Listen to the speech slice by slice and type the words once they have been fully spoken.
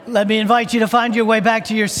Let me invite you to find your way back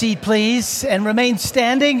to your seat, please, and remain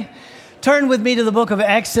standing. Turn with me to the book of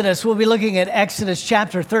Exodus. We'll be looking at Exodus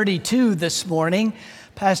chapter 32 this morning.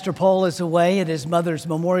 Pastor Paul is away at his mother's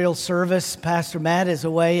memorial service. Pastor Matt is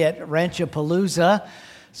away at Ranchapalooza,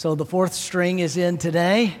 so the fourth string is in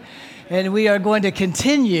today. And we are going to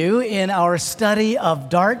continue in our study of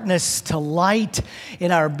darkness to light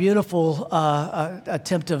in our beautiful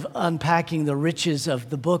attempt of unpacking the riches of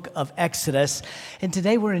the book of Exodus. And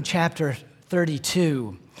today we're in chapter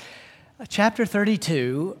 32. Chapter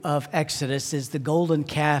 32 of Exodus is the golden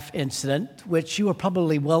calf incident, which you are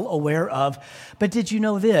probably well aware of. But did you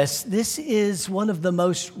know this? This is one of the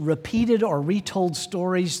most repeated or retold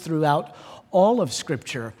stories throughout all of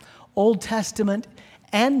Scripture, Old Testament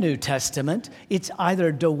and New Testament. It's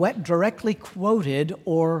either directly quoted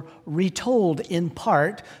or retold in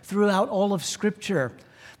part throughout all of Scripture.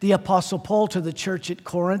 The Apostle Paul to the church at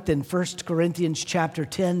Corinth in 1 Corinthians chapter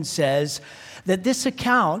 10 says that this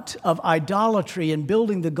account of idolatry and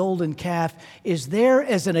building the golden calf is there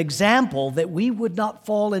as an example that we would not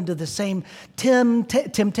fall into the same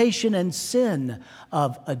temptation and sin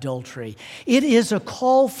of adultery. It is a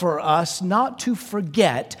call for us not to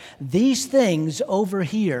forget these things over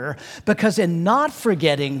here, because in not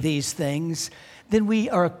forgetting these things, then we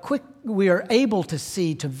are able to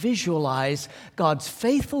see, to visualize God's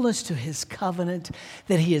faithfulness to His covenant,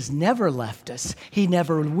 that He has never left us, He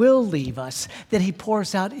never will leave us, that He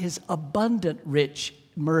pours out His abundant, rich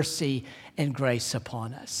mercy and grace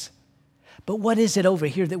upon us. But what is it over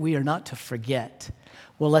here that we are not to forget?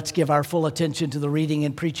 Well, let's give our full attention to the reading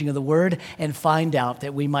and preaching of the Word and find out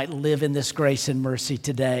that we might live in this grace and mercy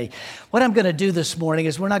today. What I'm going to do this morning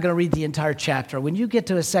is we're not going to read the entire chapter. When you get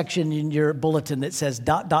to a section in your bulletin that says ...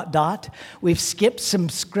 we've skipped some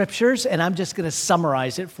scriptures, and I'm just going to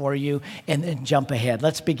summarize it for you and then jump ahead.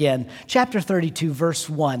 Let's begin. Chapter 32, verse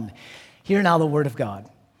 1. Hear now the Word of God.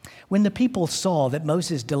 When the people saw that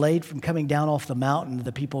Moses delayed from coming down off the mountain,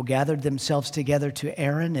 the people gathered themselves together to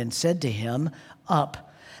Aaron and said to him,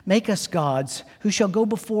 "Up, make us gods who shall go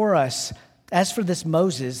before us. As for this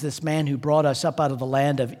Moses, this man who brought us up out of the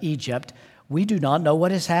land of Egypt, we do not know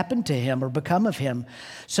what has happened to him or become of him."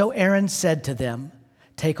 So Aaron said to them,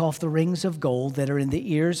 "Take off the rings of gold that are in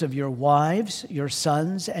the ears of your wives, your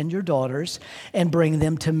sons, and your daughters, and bring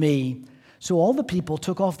them to me." So all the people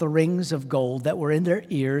took off the rings of gold that were in their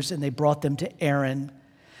ears, and they brought them to Aaron.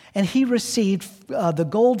 And he received the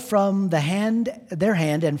gold from their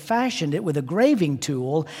hand and fashioned it with a graving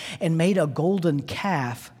tool and made a golden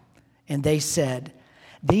calf. And they said,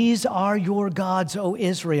 "These are your gods, O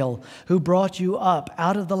Israel, who brought you up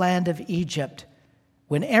out of the land of Egypt."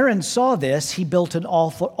 When Aaron saw this, he built an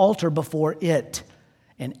altar before it.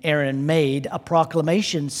 And Aaron made a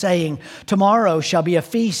proclamation saying, "Tomorrow shall be a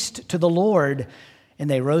feast to the Lord." And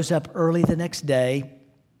they rose up early the next day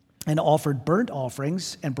and offered burnt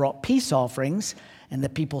offerings and brought peace offerings. And the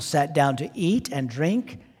people sat down to eat and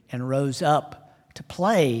drink and rose up to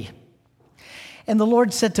play. And the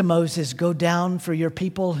Lord said to Moses, "Go down, for your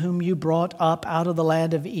people whom you brought up out of the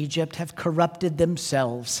land of Egypt have corrupted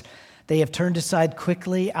themselves. They have turned aside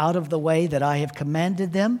quickly out of the way that I have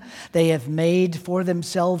commanded them. They have made for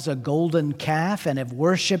themselves a golden calf and have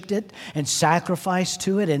worshipped it and sacrificed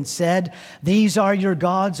to it and said, 'These are your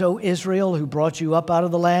gods, O Israel, who brought you up out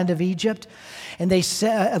of the land of Egypt.' And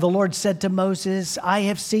the Lord said to Moses, 'I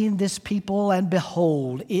have seen this people, and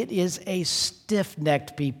behold, it is a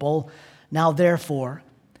stiff-necked people. Now therefore,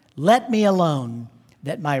 let me alone,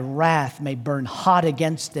 that my wrath may burn hot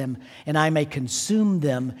against them, and I may consume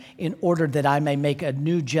them, in order that I may make a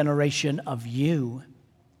new generation of you.'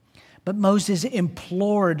 But Moses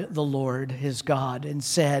implored the Lord his God and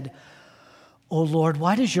said, 'O Lord,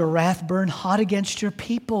 why does your wrath burn hot against your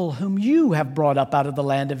people, whom you have brought up out of the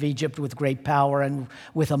land of Egypt with great power and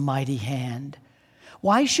with a mighty hand?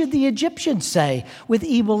 Why should the Egyptians say, with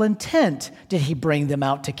evil intent did he bring them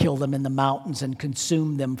out to kill them in the mountains and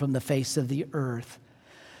consume them from the face of the earth?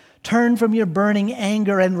 Turn from your burning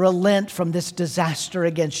anger and relent from this disaster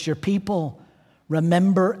against your people.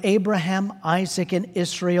 Remember Abraham, Isaac, and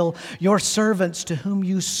Israel, your servants, to whom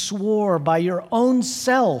you swore by your own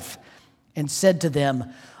self and said to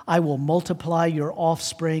them, I will multiply your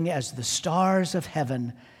offspring as the stars of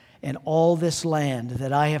heaven, and all this land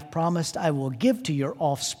that I have promised I will give to your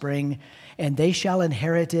offspring, and they shall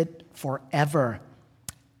inherit it forever.'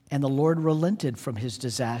 And the Lord relented from his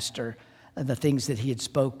disaster and the things that he had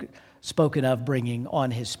spoken of bringing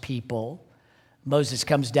on his people." Moses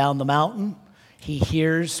comes down the mountain. He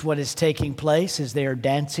hears what is taking place as they are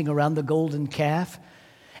dancing around the golden calf.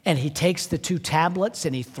 And he takes the 2 tablets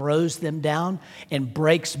and he throws them down and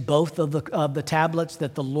breaks both of the tablets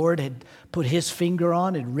that the Lord had put his finger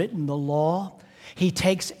on and written the law. He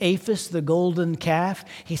takes Aphis, the golden calf,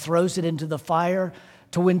 he throws it into the fire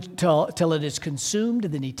till it is consumed.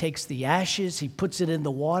 And then he takes the ashes, he puts it in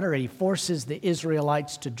the water, and he forces the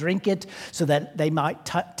Israelites to drink it so that they might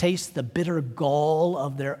taste the bitter gall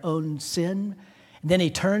of their own sin. And then he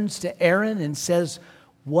turns to Aaron and says,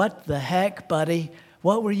 "What the heck, buddy?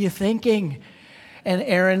 What were you thinking?" And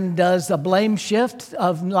Aaron does a blame shift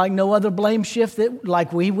of like no other blame shift that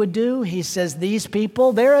like we would do. He says, "These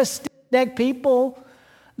people, they're a stiff-necked people.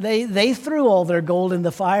 They threw all their gold in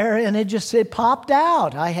the fire and it popped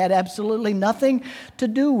out. I had absolutely nothing to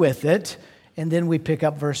do with it." And then we pick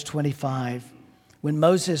up verse 25. When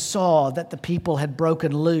Moses saw that the people had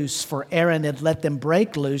broken loose, for Aaron had let them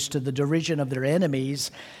break loose to the derision of their enemies,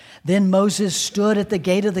 then Moses stood at the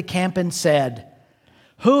gate of the camp and said,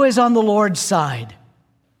 "Who is on the Lord's side?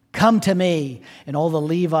 Come to me." And all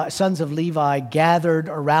the sons of Levi gathered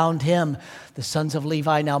around him. The sons of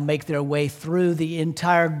Levi now make their way through the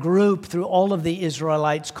entire group, through all of the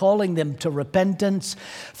Israelites, calling them to repentance.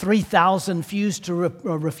 3,000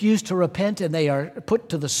 refuse to repent, and they are put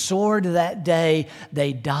to the sword that day.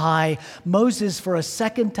 They die. Moses, for a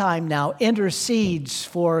second time now, intercedes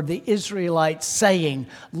for the Israelites, saying,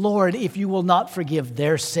 "Lord, if you will not forgive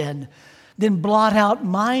their sin, then blot out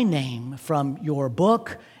my name from your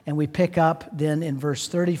book." And we pick up then in verse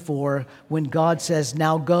 34 when God says,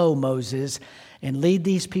 "Now go, Moses, and lead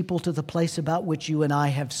these people to the place about which you and I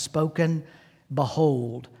have spoken.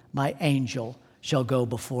 Behold, my angel shall go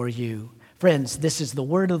before you." Friends, this is the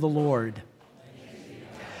word of the Lord.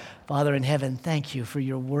 Father in heaven, thank you for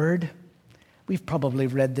your word. We've probably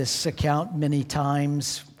read this account many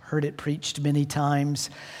times, heard it preached many times.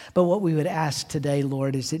 But what we would ask today,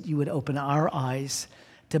 Lord, is that you would open our eyes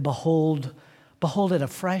to behold it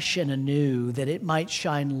afresh and anew, that it might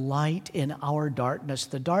shine light in our darkness,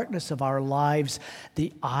 the darkness of our lives,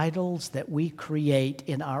 the idols that we create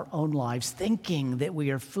in our own lives, thinking that we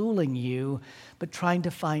are fooling you, but trying to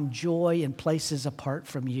find joy in places apart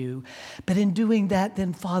from you. But in doing that,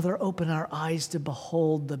 then, Father, open our eyes to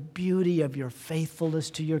behold the beauty of your faithfulness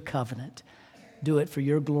to your covenant. Do it for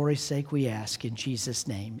your glory's sake, we ask. In Jesus'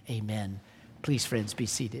 name, amen. Please, friends, be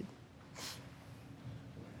seated.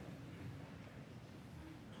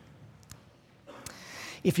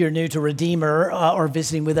 If you're new to Redeemer or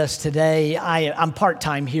visiting with us today, I'm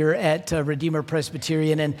part-time here at Redeemer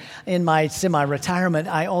Presbyterian, and in my semi-retirement,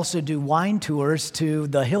 I also do wine tours to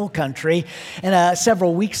the Hill Country. And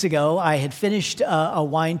several weeks ago, I had finished a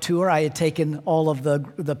wine tour. I had taken all of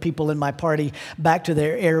the people in my party back to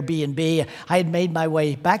their Airbnb. I had made my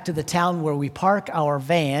way back to the town where we park our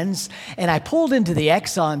vans, and I pulled into the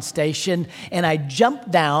Exxon station, and I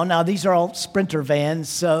jumped down. Now, these are all Sprinter vans,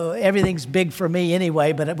 so everything's big for me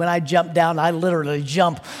anyway. But when I jumped down, I literally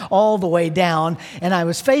jumped all the way down. And I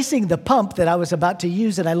was facing the pump that I was about to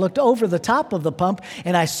use. And I looked over the top of the pump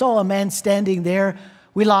and I saw a man standing there.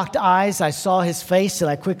 We locked eyes. I saw his face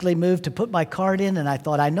and I quickly moved to put my card in. And I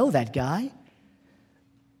thought, I know that guy.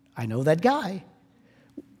 I know that guy.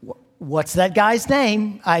 What's that guy's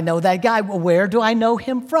name? I know that guy. Well, where do I know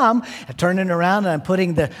him from? I'm turning around and I'm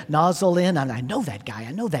putting the nozzle in, and I know that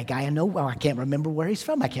guy. Well, I can't remember where he's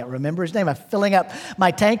from. I can't remember his name. I'm filling up my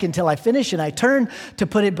tank until I finish, and I turn to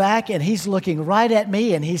put it back, and he's looking right at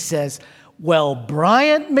me, and he says, "Well,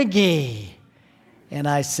 Bryant McGee." And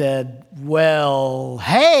I said, "Well,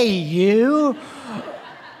 hey, you."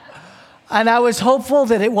 And I was hopeful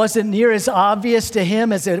that it wasn't near as obvious to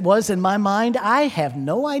him as it was in my mind. I have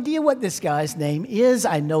no idea what this guy's name is.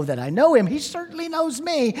 I know that I know him. He certainly knows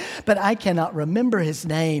me, but I cannot remember his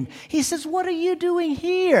name. He says, "What are you doing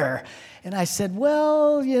here?" And I said,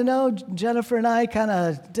 "Well, you know, Jennifer and I kind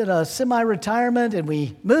of did a semi-retirement and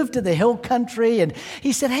we moved to the Hill Country." And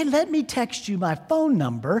he said, "Hey, let me text you my phone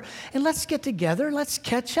number and let's get together. Let's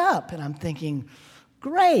catch up." And I'm thinking,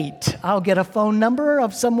 great, I'll get a phone number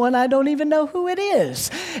of someone I don't even know who it is.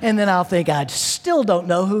 And then I'll think, I still don't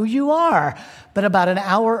know who you are. But about an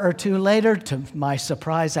hour or two later, to my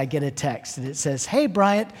surprise, I get a text. And it says, "Hey,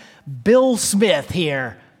 Bryant, Bill Smith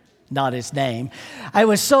here." Not his name. "I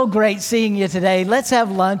was so great seeing you today. Let's have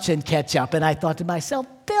lunch and catch up." And I thought to myself,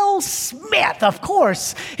 Bill Smith, of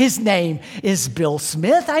course, his name is Bill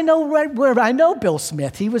Smith. I know right where I know Bill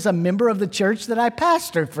Smith. He was a member of the church that I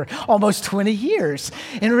pastored for almost 20 years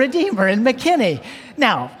in Redeemer in McKinney.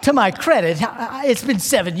 Now, to my credit, it's been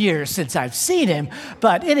 7 years since I've seen him.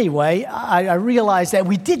 But anyway, I realized that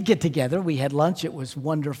we did get together. We had lunch. It was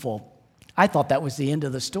wonderful. I thought that was the end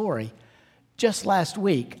of the story. Just last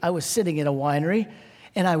week, I was sitting in a winery,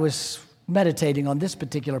 And I was meditating on this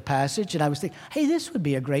particular passage, and I was thinking, hey, this would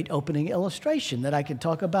be a great opening illustration that I could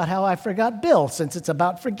talk about how I forgot Bill, since it's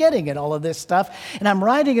about forgetting and all of this stuff. And I'm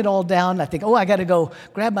writing it all down. I think, I got to go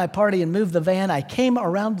grab my party and move the van. I came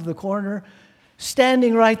around the corner,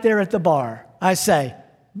 standing right there at the bar. I say,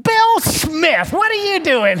 Bill Smith, what are you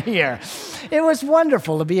doing here? It was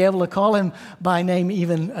wonderful to be able to call him by name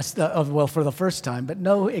even, for the first time, but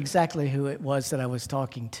know exactly who it was that I was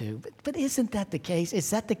talking to. But isn't that the case? Is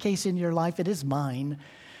that the case in your life? It is mine.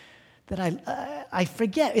 That I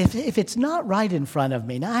forget. If it's not right in front of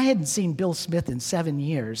me, now I hadn't seen Bill Smith in 7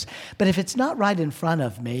 years, but if it's not right in front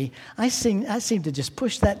of me, I seem to just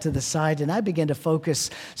push that to the side, and I begin to focus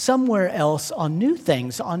somewhere else on new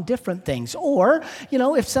things, on different things. Or,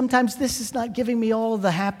 if sometimes this is not giving me all of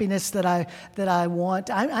the happiness that I want,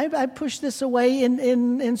 I push this away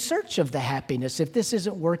in search of the happiness. If this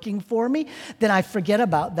isn't working for me, then I forget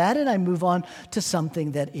about that and I move on to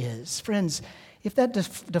something that is. Friends, if that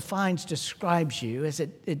describes you as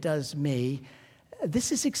it does me,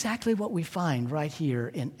 this is exactly what we find right here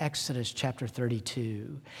in Exodus chapter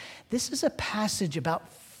 32. This is a passage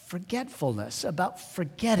about forgetfulness, about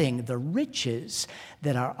forgetting the riches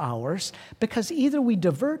that are ours, because either we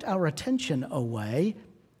divert our attention away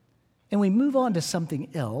and we move on to something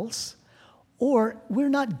else, or we're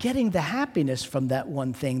not getting the happiness from that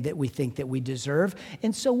one thing that we think that we deserve,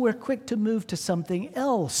 and so we're quick to move to something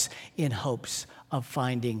else in hopes of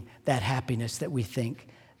finding that happiness that we think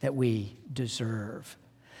that we deserve.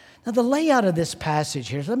 Now, the layout of this passage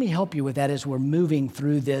here, let me help you with that as we're moving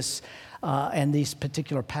through this and these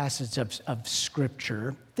particular passages of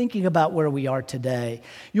Scripture, thinking about where we are today.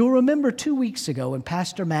 You'll remember 2 weeks ago when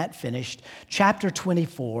Pastor Matt finished chapter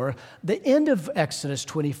 24, the end of Exodus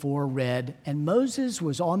 24 read, "And Moses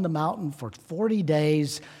was on the mountain for 40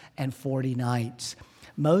 days and 40 nights.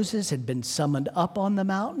 Moses had been summoned up on the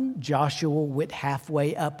mountain. Joshua went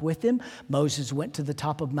halfway up with him. Moses went to the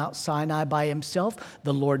top of Mount Sinai by himself.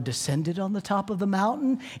 The Lord descended on the top of the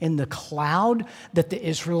mountain in the cloud that the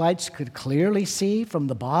Israelites could clearly see from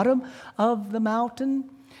the bottom of the mountain."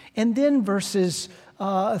 And then verses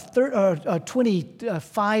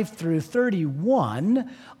 25 through 31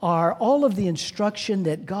 are all of the instruction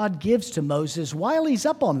that God gives to Moses while he's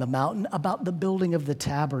up on the mountain about the building of the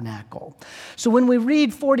tabernacle. So when we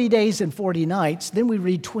read 40 days and 40 nights, then we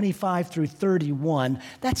read 25 through 31.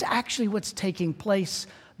 That's actually what's taking place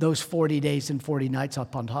those 40 days and 40 nights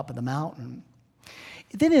up on top of the mountain.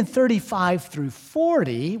 Then in 35 through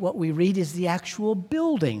 40, what we read is the actual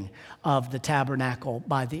building of the tabernacle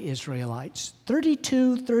by the Israelites.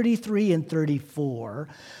 32, 33, and 34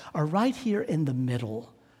 are right here in the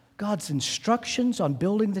middle. God's instructions on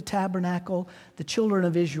building the tabernacle, the children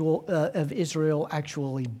of Israel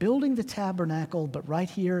actually building the tabernacle, but right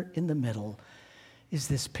here in the middle is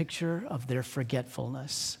this picture of their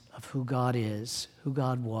forgetfulness of who God is, who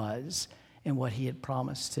God was, and what He had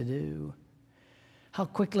promised to do. How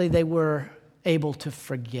quickly they were able to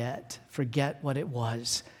forget what it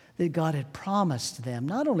was that God had promised them,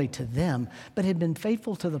 not only to them, but had been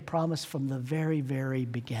faithful to the promise from the very, very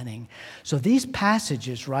beginning. So these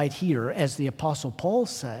passages right here, as the Apostle Paul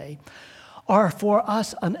say, are for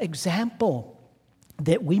us an example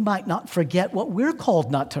that we might not forget what we're called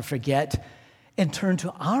not to forget and turn to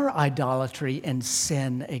our idolatry and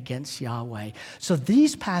sin against Yahweh. So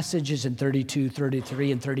these passages in 32,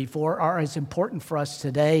 33, and 34 are as important for us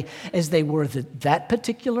today as they were that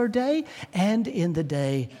particular day and in the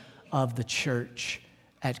day of the church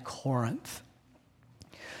at Corinth.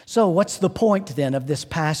 So what's the point then of this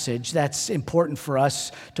passage that's important for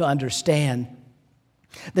us to understand?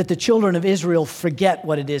 That the children of Israel forget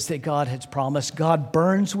what it is that God has promised. God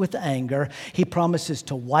burns with anger. He promises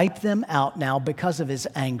to wipe them out now because of His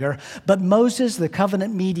anger. But Moses, the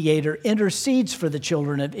covenant mediator, intercedes for the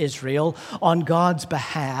children of Israel on God's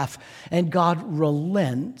behalf. And God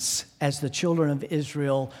relents as the children of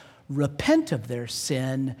Israel repent of their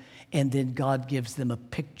sin. And then God gives them a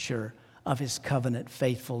picture of His covenant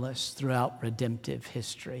faithfulness throughout redemptive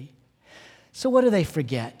history. So what do they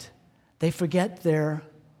forget? They forget their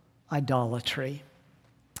idolatry.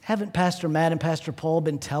 Haven't Pastor Matt and Pastor Paul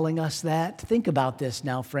been telling us that? Think about this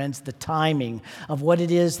now, friends, the timing of what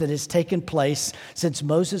it is that has taken place since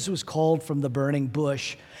Moses was called from the burning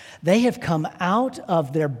bush. They have come out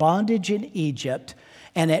of their bondage in Egypt,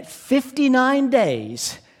 and at 59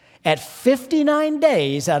 days, At 59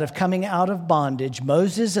 days out of coming out of bondage,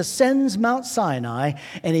 Moses ascends Mount Sinai,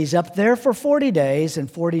 and he's up there for 40 days and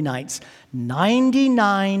 40 nights.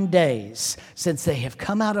 99 days since they have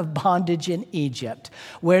come out of bondage in Egypt,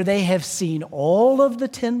 where they have seen all of the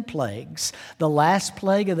 10 plagues, the last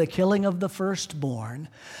plague of the killing of the firstborn,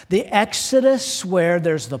 the Exodus where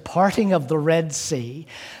there's the parting of the Red Sea,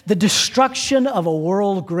 the destruction of a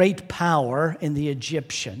world great power in the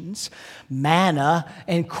Egyptians, manna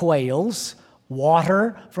and quails,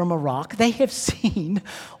 water from a rock. They have seen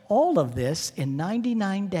all of this in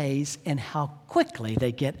 99 days, and how quickly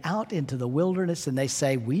they get out into the wilderness and they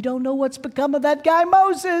say, we don't know what's become of that guy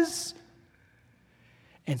Moses.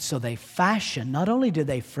 And so they fashion, not only do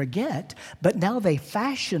they forget, but now they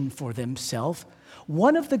fashion for themselves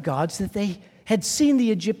one of the gods that they had seen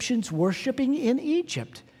the Egyptians worshiping in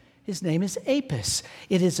Egypt. His name is Apis.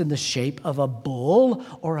 It is in the shape of a bull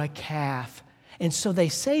or a calf. And so they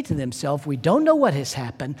say to themselves, we don't know what has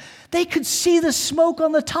happened. They could see the smoke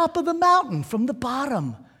on the top of the mountain from the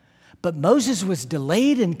bottom. But Moses was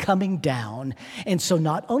delayed in coming down. And so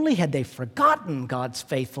not only had they forgotten God's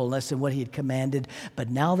faithfulness and what he had commanded, but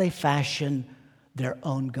now they fashion their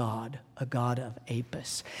own god, a god of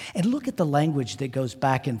Apis. And look at the language that goes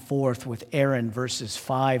back and forth with Aaron, verses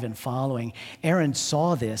 5 and following. Aaron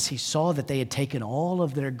saw this. He saw that they had taken all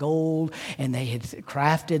of their gold and they had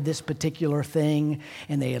crafted this particular thing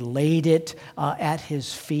and they had laid it at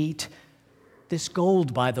his feet. This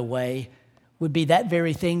gold, by the way, would be that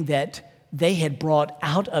very thing that they had brought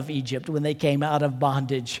out of Egypt when they came out of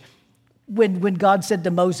bondage. When God said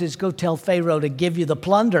to Moses, go tell Pharaoh to give you the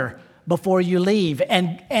plunder before you leave.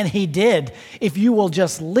 And he did. If you will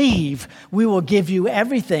just leave, we will give you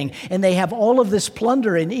everything. And they have all of this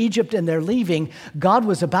plunder in Egypt and they're leaving. God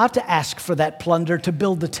was about to ask for that plunder to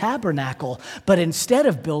build the tabernacle. But instead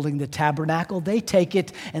of building the tabernacle, they take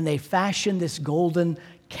it and they fashion this golden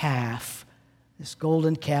calf. This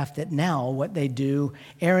golden calf that now what they do,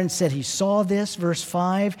 Aaron said he saw this, verse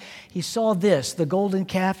 5, he saw this, the golden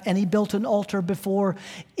calf, and he built an altar before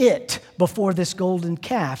this golden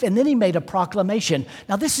calf. And then he made a proclamation.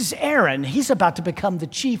 Now this is Aaron. He's about to become the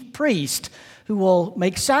chief priest who will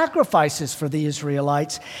make sacrifices for the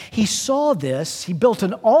Israelites. He saw this, he built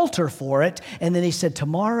an altar for it, and then he said,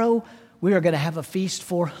 tomorrow we are going to have a feast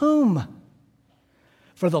for whom?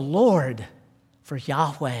 For the Lord, for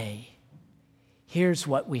Yahweh. Here's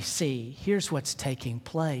what we see. Here's what's taking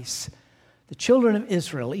place. The children of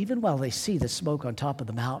Israel, even while they see the smoke on top of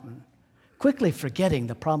the mountain, quickly forgetting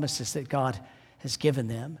the promises that God has given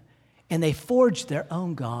them, and they forged their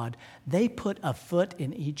own God. They put a foot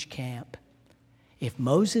in each camp. If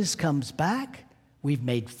Moses comes back, we've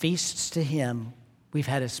made feasts to him. We've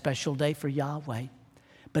had a special day for Yahweh.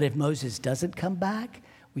 But if Moses doesn't come back,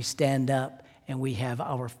 we stand up and we have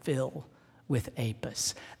our fill with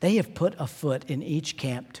Apis. They have put a foot in each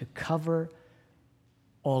camp to cover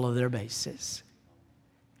all of their bases.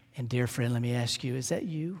 And dear friend, let me ask you, is that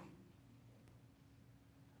you?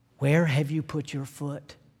 Where have you put your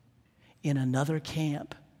foot? In another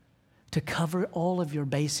camp to cover all of your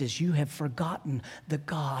bases. You have forgotten the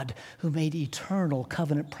God who made eternal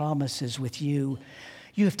covenant promises with you.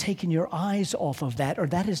 You have taken your eyes off of that, or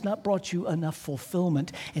that has not brought you enough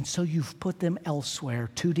fulfillment, and so you've put them elsewhere.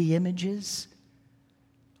 2D images,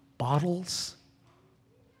 bottles,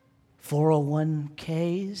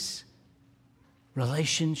 401ks,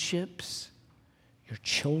 relationships, your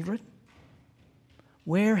children.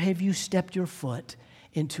 Where have you stepped your foot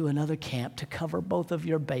into another camp to cover both of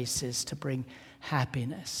your bases to bring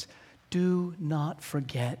happiness? Do not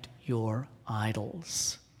forget your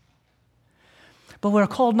idols. But we're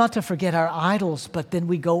called not to forget our idols, but then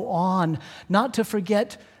we go on not to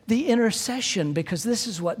forget the intercession, because this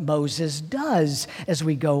is what Moses does as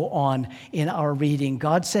we go on in our reading.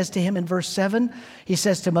 God says to him in verse 7, he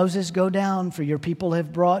says to Moses, go down, for your people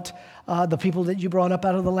have brought, the people that you brought up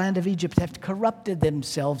out of the land of Egypt have corrupted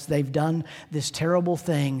themselves. They've done this terrible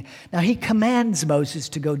thing. Now he commands Moses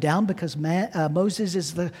to go down because Moses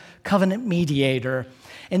is the covenant mediator.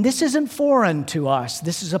 And this isn't foreign to us.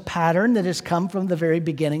 This is a pattern that has come from the very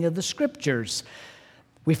beginning of the Scriptures.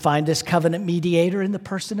 We find this covenant mediator in the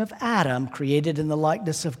person of Adam, created in the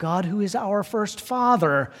likeness of God, who is our first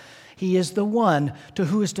father. He is the one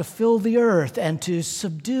who is to fill the earth and to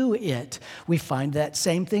subdue it. We find that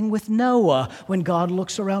same thing with Noah, when God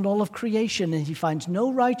looks around all of creation and he finds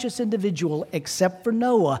no righteous individual except for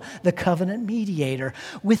Noah, the covenant mediator.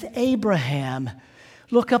 With Abraham,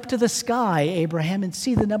 look up to the sky, Abraham, and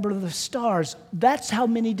see the number of the stars. That's how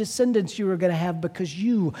many descendants you are going to have, because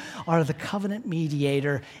you are the covenant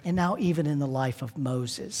mediator, and now even in the life of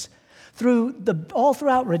Moses. All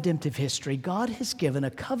throughout redemptive history, God has given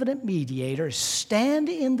a covenant mediator stand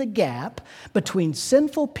in the gap between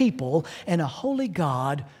sinful people and a holy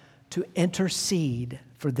God to intercede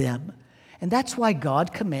for them. And that's why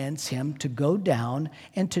God commands him to go down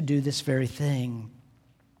and to do this very thing.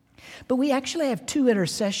 But we actually have two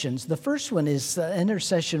intercessions. The first one is the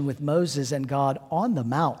intercession with Moses and God on the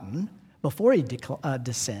mountain before he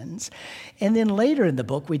descends. And then later in the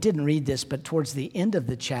book, we didn't read this, but towards the end of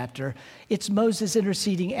the chapter, it's Moses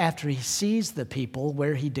interceding after he sees the people,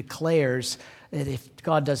 where he declares that if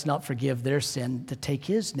God does not forgive their sin, to take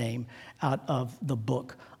his name out of the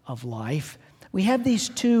book of life. We have these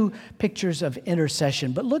two pictures of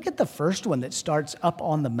intercession, but look at the first one that starts up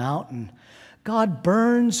on the mountain. God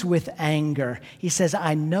burns with anger. He says,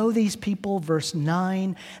 I know these people, verse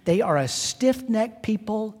 9, they are a stiff-necked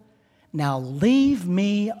people. Now leave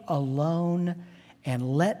me alone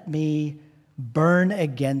and let me burn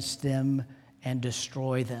against them and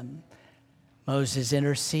destroy them. Moses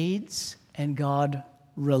intercedes and God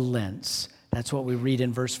relents. That's what we read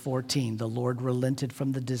in verse 14. The Lord relented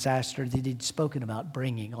from the disaster that he'd spoken about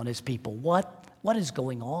bringing on his people. What is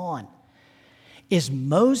going on? Is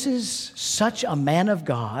Moses such a man of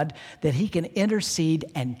God that he can intercede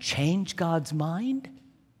and change God's mind?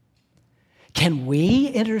 Can we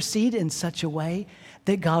intercede in such a way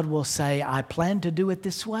that God will say, I plan to do it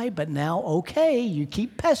this way, but now, okay, you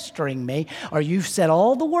keep pestering me, or you've said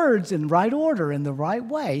all the words in right order, in the right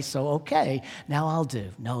way, so okay, now I'll do.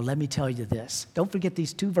 No, let me tell you this. Don't forget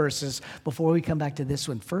these two verses before we come back to this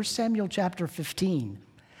one. 1 Samuel chapter 15.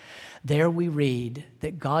 There we read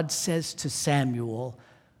that God says to Samuel,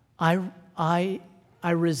 I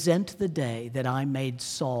resent the day that I made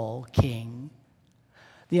Saul king.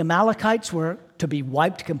 The Amalekites were to be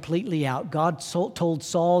wiped completely out. God told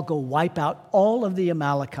Saul, go wipe out all of the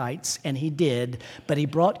Amalekites, and he did. But he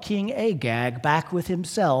brought King Agag back with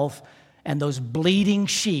himself and those bleeding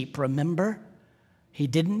sheep, remember? He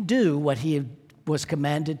didn't do what he was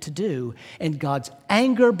commanded to do, and God's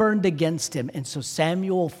anger burned against him. And so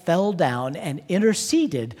Samuel fell down and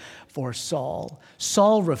interceded for Saul.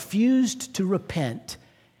 Saul refused to repent.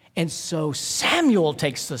 And so Samuel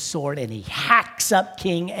takes the sword and he hacks up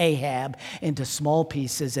King Ahab into small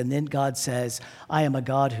pieces. And then God says, I am a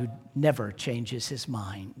God who never changes his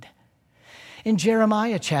mind. In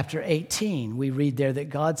Jeremiah chapter 18, we read there that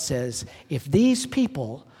God says, if these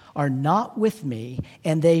people are not with me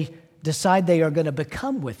and they decide they are going to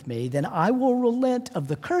become with me, then I will relent of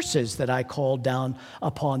the curses that I called down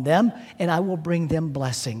upon them, and I will bring them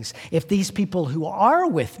blessings. If these people who are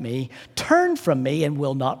with me turn from me and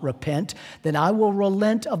will not repent, then I will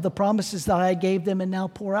relent of the promises that I gave them and now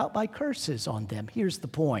pour out my curses on them. Here's the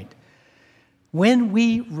point. When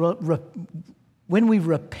we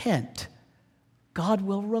repent, God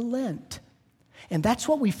will relent. And that's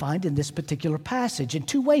what we find in this particular passage. In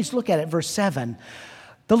two ways, look at it, verse 7.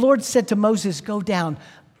 The Lord said to Moses, go down.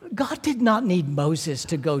 God did not need Moses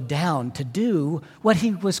to go down to do what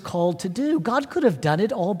he was called to do. God could have done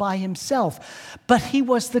it all by himself, but he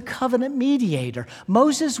was the covenant mediator.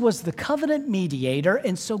 Moses was the covenant mediator,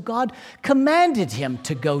 and so God commanded him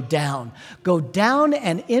to go down. Go down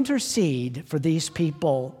and intercede for these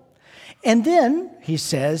people. And then he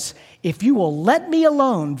says, if you will let me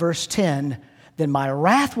alone, verse 10, then my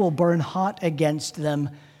wrath will burn hot against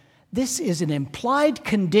them. This is an implied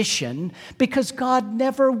condition because God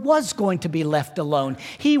never was going to be left alone.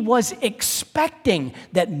 He was expecting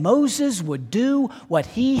that Moses would do what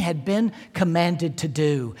he had been commanded to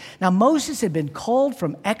do. Now, Moses had been called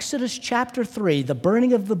from Exodus chapter 3, the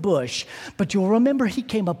burning of the bush, but you'll remember he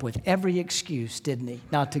came up with every excuse, didn't he,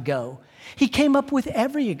 not to go? He came up with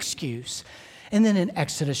every excuse. And then in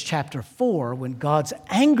Exodus chapter 4, when God's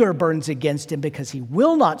anger burns against him because he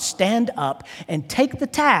will not stand up and take the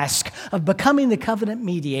task of becoming the covenant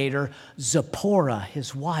mediator, Zipporah,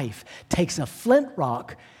 his wife, takes a flint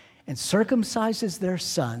rock and circumcises their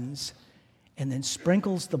sons and then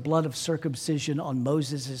sprinkles the blood of circumcision on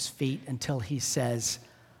Moses' feet until he says,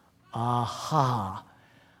 aha,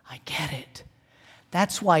 I get it.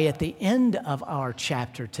 That's why at the end of our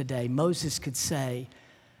chapter today, Moses could say,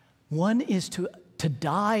 one is to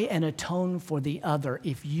die and atone for the other.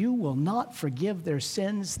 If you will not forgive their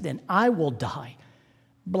sins, then I will die.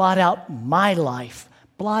 Blot out my life.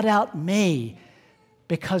 Blot out me.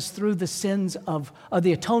 Because through the sins of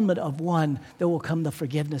the atonement of one, there will come the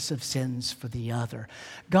forgiveness of sins for the other.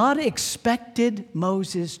 God expected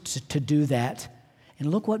Moses to do that. And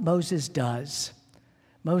look what Moses does.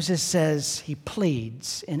 Moses says, he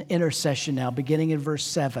pleads in intercession now, beginning in verse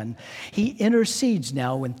 7. He intercedes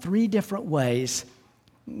now in three different ways.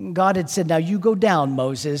 God had said, now you go down,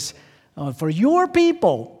 Moses. For your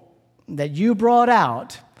people that you brought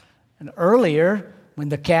out. And earlier, when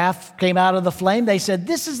the calf came out of the flame, they said,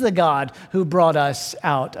 this is the God who brought us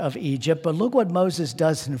out of Egypt. But look what Moses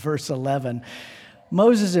does in verse 11.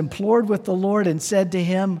 Moses implored with the Lord and said to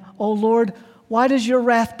him, O Lord, why does your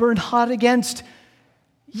wrath burn hot against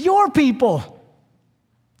your people,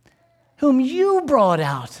 whom you brought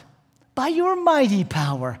out by your mighty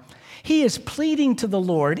power? He is pleading to the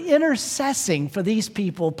Lord, intercessing for these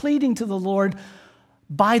people, pleading to the Lord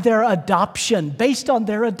by their adoption, based on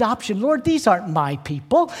their adoption. Lord, these aren't my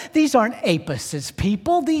people. These aren't Apis'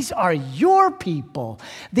 people. These are your people.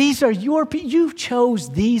 These are your people. You chose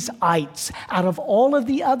these ites out of all of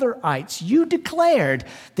the other ites. You declared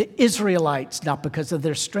the Israelites, not because of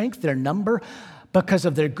their strength, their number, because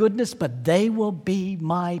of their goodness, but they will be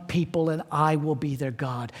my people and I will be their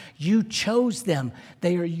God. You chose them.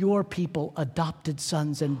 They are your people, adopted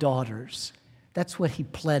sons and daughters. That's what he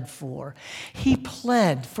pled for. He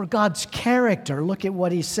pled for God's character. Look at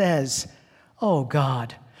what he says. Oh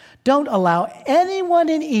God, don't allow anyone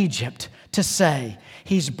in Egypt to say,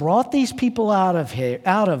 he's brought these people out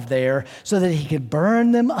of there so that he could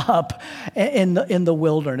burn them up in the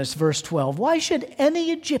wilderness. Verse 12, why should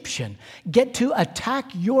any Egyptian get to attack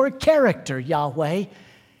your character, Yahweh?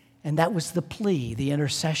 And that was the plea, the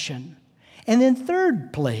intercession. And then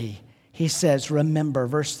third plea, he says, remember,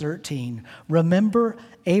 verse 13, remember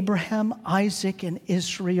Abraham, Isaac, and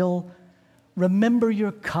Israel. Remember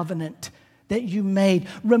your covenant that you made.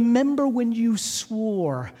 Remember when you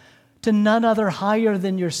swore to none other higher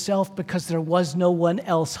than yourself, because there was no one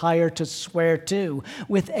else higher to swear to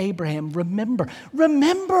with Abraham. Remember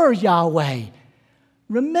Yahweh.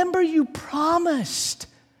 Remember you promised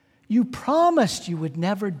you would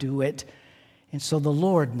never do it. And so the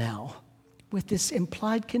Lord now, with this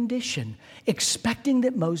implied condition, expecting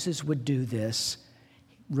that Moses would do this,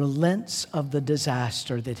 relents of the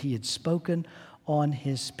disaster that he had spoken on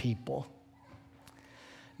his people.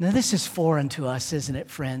 Now, this is foreign to us, isn't it,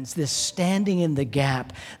 friends? This standing in the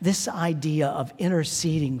gap, this idea of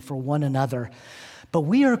interceding for one another. But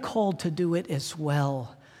we are called to do it as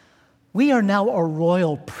well. We are now a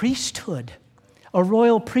royal priesthood,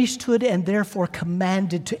 and therefore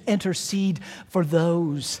commanded to intercede for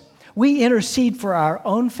those. We intercede for our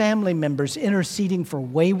own family members, interceding for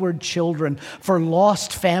wayward children, for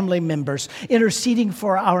lost family members, interceding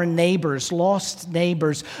for our neighbors, lost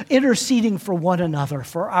neighbors, interceding for one another,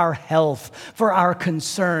 for our health, for our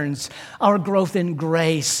concerns, our growth in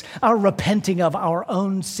grace, our repenting of our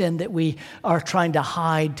own sin that we are trying to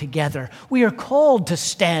hide together. We are called to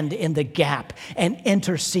stand in the gap and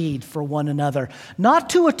intercede for one another, not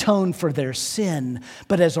to atone for their sin,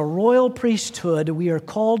 but as a royal priesthood, we are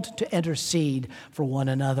called to intercede for one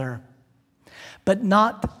another. But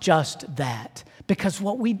not just that, because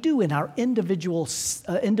what we do in our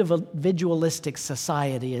individualistic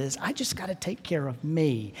society is, I just got to take care of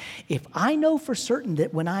me. If I know for certain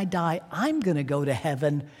that when I die, I'm going to go to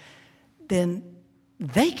heaven, then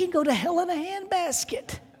they can go to hell in a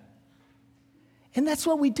handbasket. And that's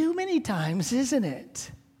what we do many times, isn't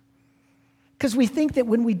it? Because we think that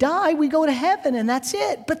when we die, we go to heaven and that's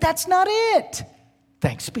it. But that's not it.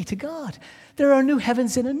 Thanks be to God. There are new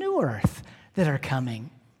heavens and a new earth that are coming.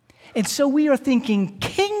 And so we are thinking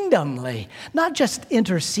kingdomly, not just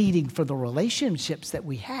interceding for the relationships that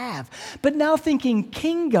we have, but now thinking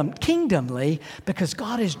kingdomly, because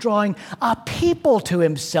God is drawing a people to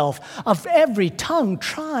himself of every tongue,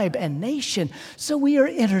 tribe, and nation. So we are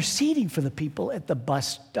interceding for the people at the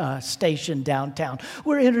bus station downtown.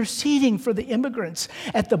 We're interceding for the immigrants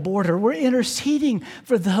at the border. We're interceding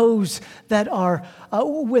for those that are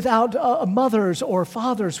without mothers or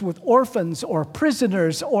fathers, with orphans or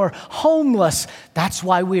prisoners or homeless. That's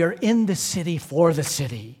why we are in the city for the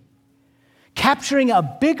city, capturing a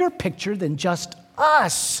bigger picture than just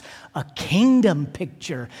us, a kingdom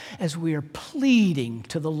picture, as we are pleading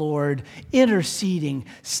to the Lord, interceding,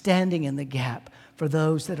 standing in the gap for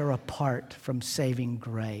those that are apart from saving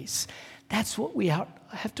grace. That's what we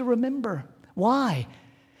have to remember. Why?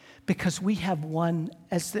 Because we have one,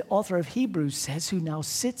 as the author of Hebrews says, who now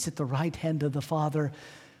sits at the right hand of the Father,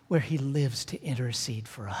 where he lives to intercede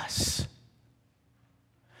for us.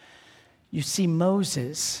 You see,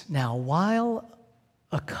 Moses, now, while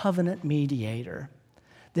a covenant mediator,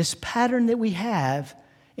 this pattern that we have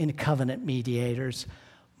in covenant mediators,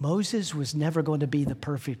 Moses was never going to be the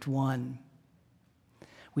perfect one.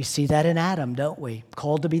 We see that in Adam, don't we?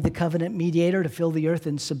 Called to be the covenant mediator, to fill the earth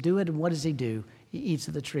and subdue it. And what does he do? He eats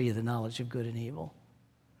of the tree of the knowledge of good and evil.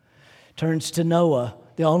 Turns to Noah,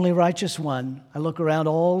 the only righteous one. I look around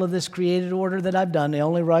all of this created order that I've done, the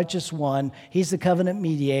only righteous one. He's the covenant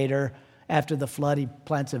mediator. After the flood, he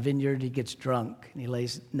plants a vineyard, he gets drunk, and he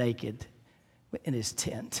lays naked in his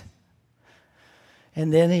tent.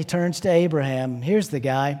 And then he turns to Abraham. Here's the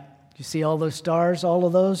guy. You see all those stars, all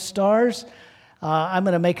of those stars? I'm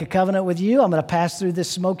going to make a covenant with you. I'm going to pass through this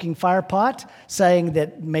smoking fire pot, saying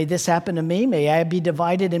that may this happen to me. May I be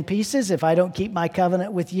divided in pieces if I don't keep my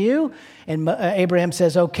covenant with you. And Abraham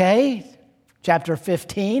says, okay. Chapter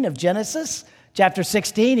 15 of Genesis. Chapter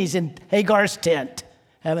 16, he's in Hagar's tent,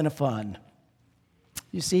 having fun.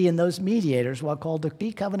 You see, in those mediators, what are called to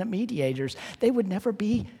be covenant mediators, they would never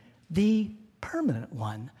be the permanent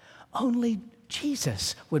one. Only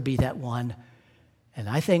Jesus would be that one. And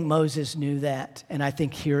I think Moses knew that, and I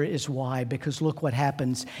think here is why, because look what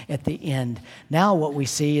happens at the end. Now what we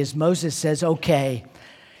see is Moses says, okay.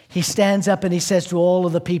 He stands up and he says to all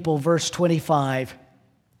of the people, verse 25,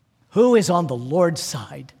 who is on the Lord's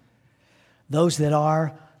side? Those that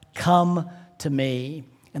are, come to me.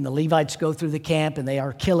 And the Levites go through the camp, and they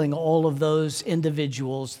are killing all of those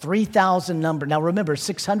individuals, 3,000 number. Now remember,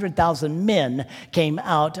 600,000 men came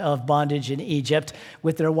out of bondage in Egypt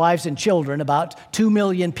with their wives and children, about 2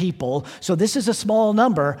 million people. So this is a small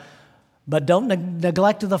number, but don't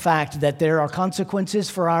neglect the fact that there are consequences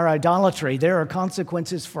for our idolatry. There are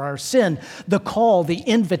consequences for our sin. The call, the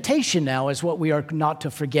invitation now is what we are not to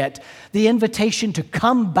forget. The invitation to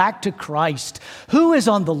come back to Christ. Who is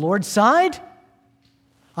on the Lord's side?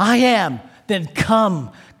 I am. Then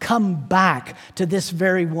come back to this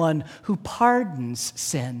very one who pardons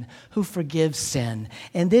sin, who forgives sin.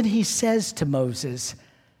 And then he says to Moses,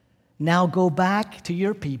 now go back to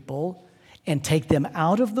your people and take them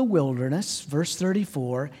out of the wilderness, verse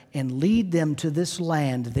 34, and lead them to this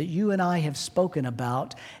land that you and I have spoken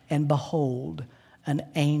about. And behold, an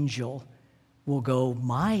angel will go,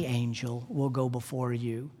 my angel will go before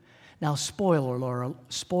you. Now, spoiler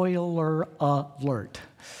alert.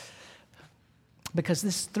 Because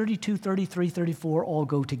this 32, 33, 34 all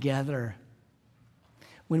go together.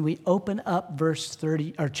 When we open up verse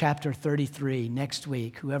 30 or chapter 33 next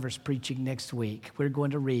week, whoever's preaching next week, we're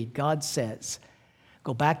going to read, God says,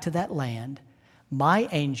 go back to that land. My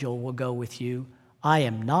angel will go with you. I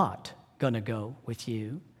am not going to go with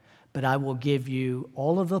you, but I will give you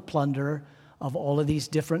all of the plunder of all of these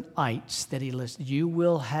different ites that he lists. You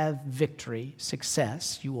will have victory,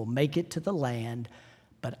 success. You will make it to the land,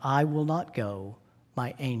 but I will not go.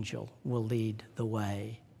 My angel will lead the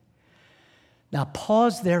way. Now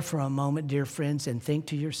pause there for a moment, dear friends, and think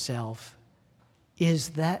to yourself, is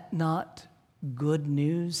that not good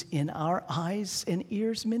news in our eyes and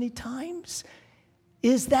ears many times?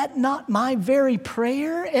 Is that not my very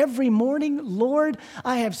prayer every morning? Lord,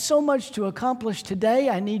 I have so much to accomplish today.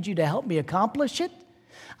 I need you to help me accomplish it.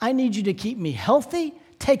 I need you to keep me healthy.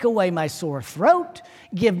 Take away my sore throat.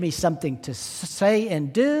 Give me something to say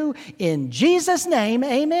and do. In Jesus' name,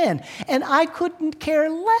 amen. And I couldn't care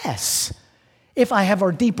less if I have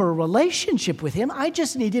a deeper relationship with him. I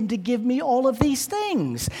just need him to give me all of these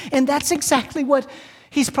things. And that's exactly what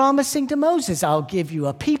he's promising to Moses. I'll give you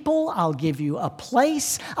a people. I'll give you a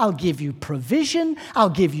place. I'll give you provision. I'll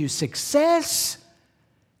give you success.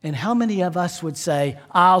 And how many of us would say,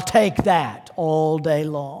 I'll take that all day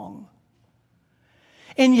long?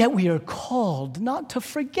 And yet we are called not to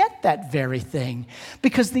forget that very thing,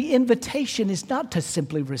 because the invitation is not to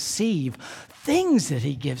simply receive things that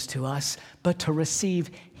he gives to us, but to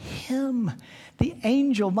receive him. The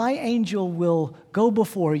angel, my angel will go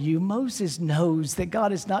before you. Moses knows that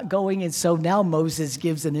God is not going, and so now Moses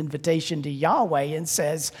gives an invitation to Yahweh and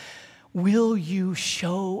says, will you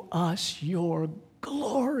show us your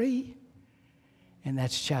glory? And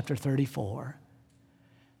that's chapter 34.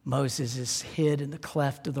 Moses is hid in the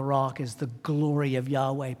cleft of the rock as the glory of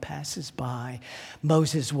Yahweh passes by.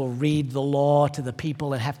 Moses will read the law to the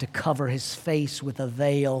people and have to cover his face with a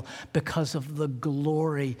veil because of the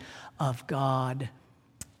glory of God.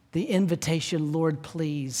 The invitation, Lord,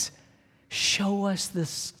 please show us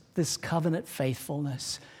this covenant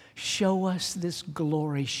faithfulness. Show us this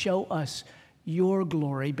glory. Show us your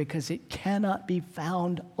glory, because it cannot be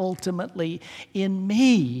found ultimately in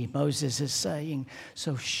me, Moses is saying.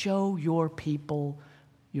 So show your people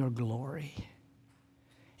your glory.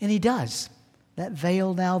 And he does. That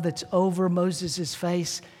veil now that's over Moses'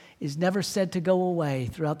 face is never said to go away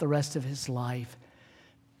throughout the rest of his life.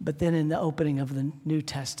 But then in the opening of the New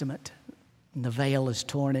Testament, the veil is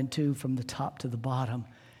torn in two from the top to the bottom.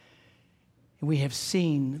 We have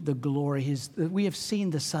seen the glory, we have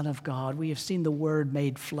seen the Son of God. We have seen the Word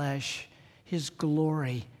made flesh, his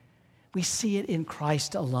glory. We see it in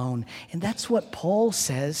Christ alone. And that's what Paul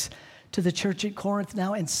says to the church at Corinth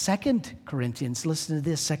now in 2 Corinthians. Listen to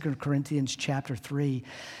this, 2 Corinthians chapter 3.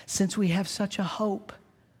 Since we have such a hope,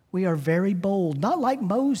 we are very bold, not like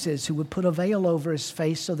Moses, who would put a veil over his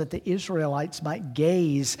face so that the Israelites might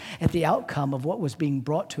gaze at the outcome of what was being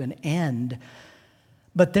brought to an end.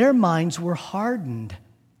 But their minds were hardened.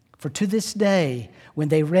 For to this day, when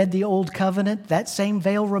they read the Old Covenant, that same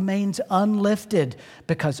veil remains unlifted,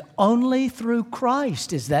 because only through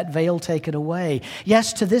Christ is that veil taken away.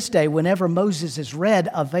 Yes, to this day, whenever Moses is read,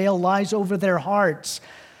 a veil lies over their hearts.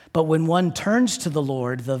 But when one turns to the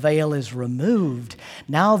Lord, the veil is removed.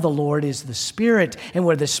 Now the Lord is the Spirit, and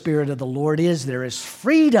where the Spirit of the Lord is, there is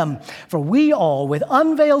freedom. For we all, with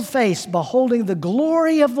unveiled face, beholding the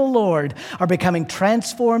glory of the Lord, are becoming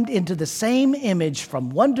transformed into the same image from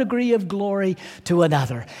one degree of glory to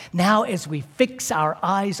another. Now as we fix our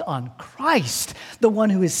eyes on Christ, the one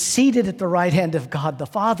who is seated at the right hand of God the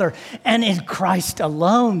Father, and in Christ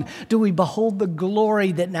alone do we behold the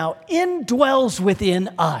glory that now indwells within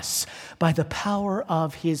us by the power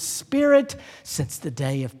of His Spirit since the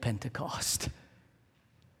day of Pentecost.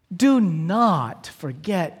 Do not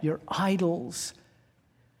forget your idols,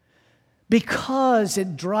 because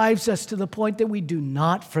it drives us to the point that we do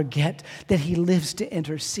not forget that He lives to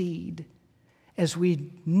intercede, as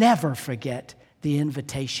we never forget the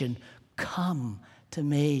invitation, "Come to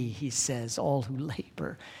me," He says, "all who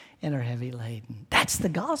labor and are heavy laden." That's the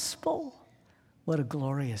gospel. What a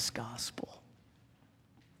glorious gospel.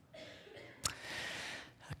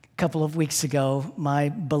 A couple of weeks ago, my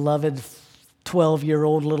beloved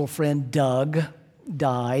 12-year-old little friend Doug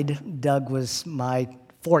died. Doug was my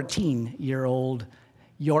 14-year-old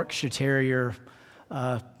Yorkshire Terrier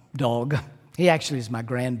dog. He actually is my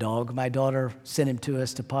grand dog. My daughter sent him to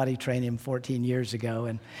us to potty train him 14 years ago,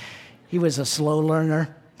 and he was a slow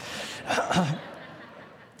learner.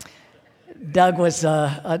 Doug was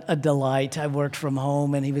a delight. I worked from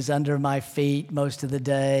home, and he was under my feet most of the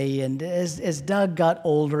day. And as Doug got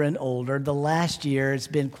older and older, the last year has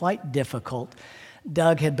been quite difficult.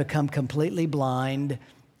 Doug had become completely blind,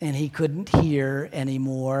 and he couldn't hear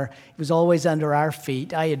anymore. He was always under our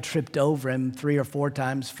feet. I had tripped over him 3 or 4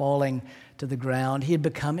 times, falling to the ground. He had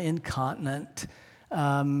become incontinent.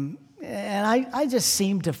 And I just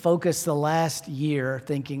seemed to focus the last year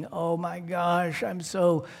thinking, oh my gosh, I'm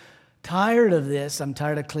so tired of this. I'm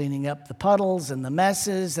tired of cleaning up the puddles and the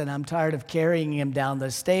messes, and I'm tired of carrying him down the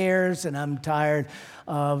stairs, and I'm tired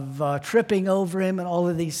of tripping over him and all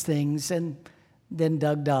of these things. And then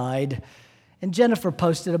Doug died. And Jennifer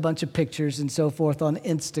posted a bunch of pictures and so forth on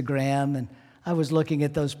Instagram, and I was looking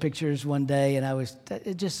at those pictures one day, and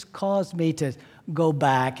it just caused me to go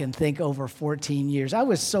back and think over 14 years. I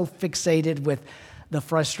was so fixated with the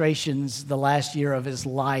frustrations the last year of his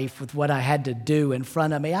life with what I had to do in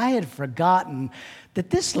front of me. I had forgotten that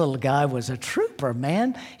this little guy was a trooper,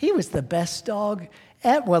 man. He was the best dog,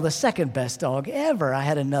 the second best dog ever. I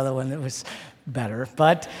had another one that was better,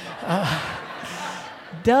 but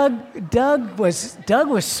Doug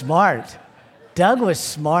was smart. Doug was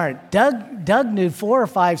smart. Doug knew 4 or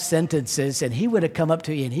 5 sentences, and he would have come up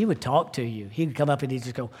to you and he would talk to you. He'd come up and he'd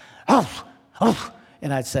just go, oh, oh,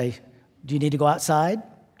 and I'd say, do you need to go outside?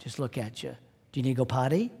 Just look at you. Do you need to go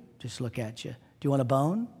potty? Just look at you. Do you want a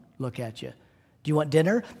bone? Look at you. Do you want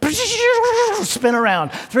dinner? Spin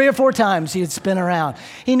around. 3 or 4 times he would spin around.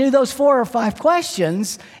 He knew those 4 or 5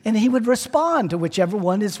 questions, and he would respond to whichever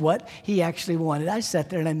one is what he actually wanted. I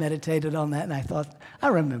sat there and I meditated on that, and I thought, I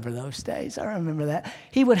remember those days. I remember that.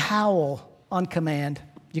 He would howl on command.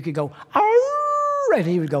 You could go, "Arr!" and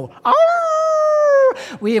he would go, "Arr!"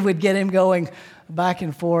 We would get him going back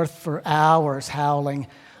and forth for hours howling.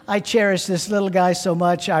 I cherish this little guy so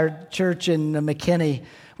much. Our church in McKinney,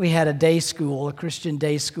 we had a day school, a Christian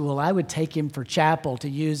day school. I would take him for chapel to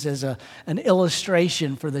use as an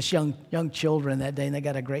illustration for the young children that day, and they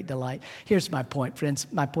got a great delight. Here's my point, friends.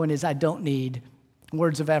 My point is I don't need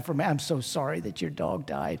words of affirmation. I'm so sorry that your dog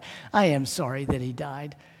died. I am sorry that he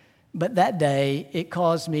died. But that day, it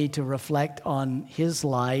caused me to reflect on his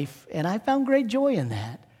life, and I found great joy in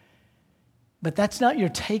that. But that's not your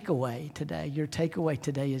takeaway today. Your takeaway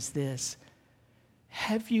today is this.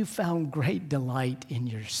 Have you found great delight in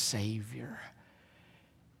your Savior?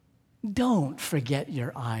 Don't forget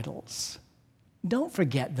your idols. Don't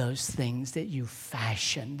forget those things that you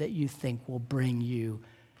fashion that you think will bring you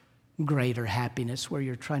greater happiness, where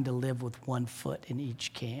you're trying to live with one foot in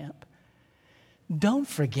each camp. Don't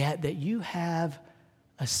forget that you have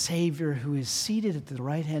a Savior who is seated at the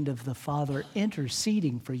right hand of the Father,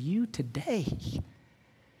 interceding for you today.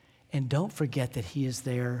 And don't forget that He is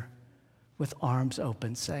there with arms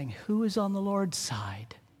open, saying, who is on the Lord's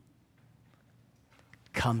side?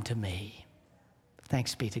 Come to me.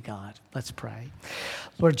 Thanks be to God. Let's pray.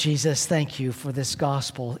 Lord Jesus, thank you for this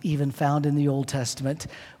gospel, even found in the Old Testament,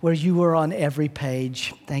 where you are on every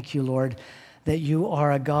page. Thank you, Lord, that you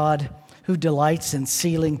are a God who delights in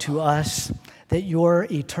sealing to us, that your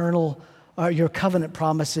covenant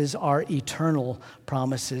promises are eternal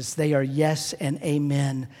promises. They are yes and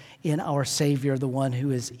amen in our Savior, the one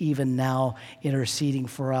who is even now interceding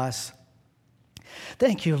for us.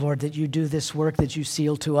 Thank you, Lord, that you do this work, that you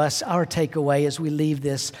seal to us. Our takeaway as we leave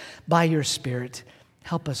this by your Spirit,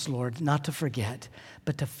 help us, Lord, not to forget,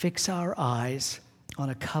 but to fix our eyes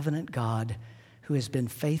on a covenant God who has been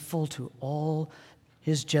faithful to all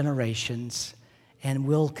his generations and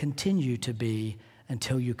will continue to be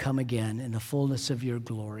until you come again in the fullness of your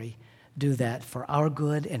glory. Do that for our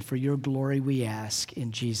good and for your glory, we ask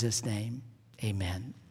in Jesus' name. Amen.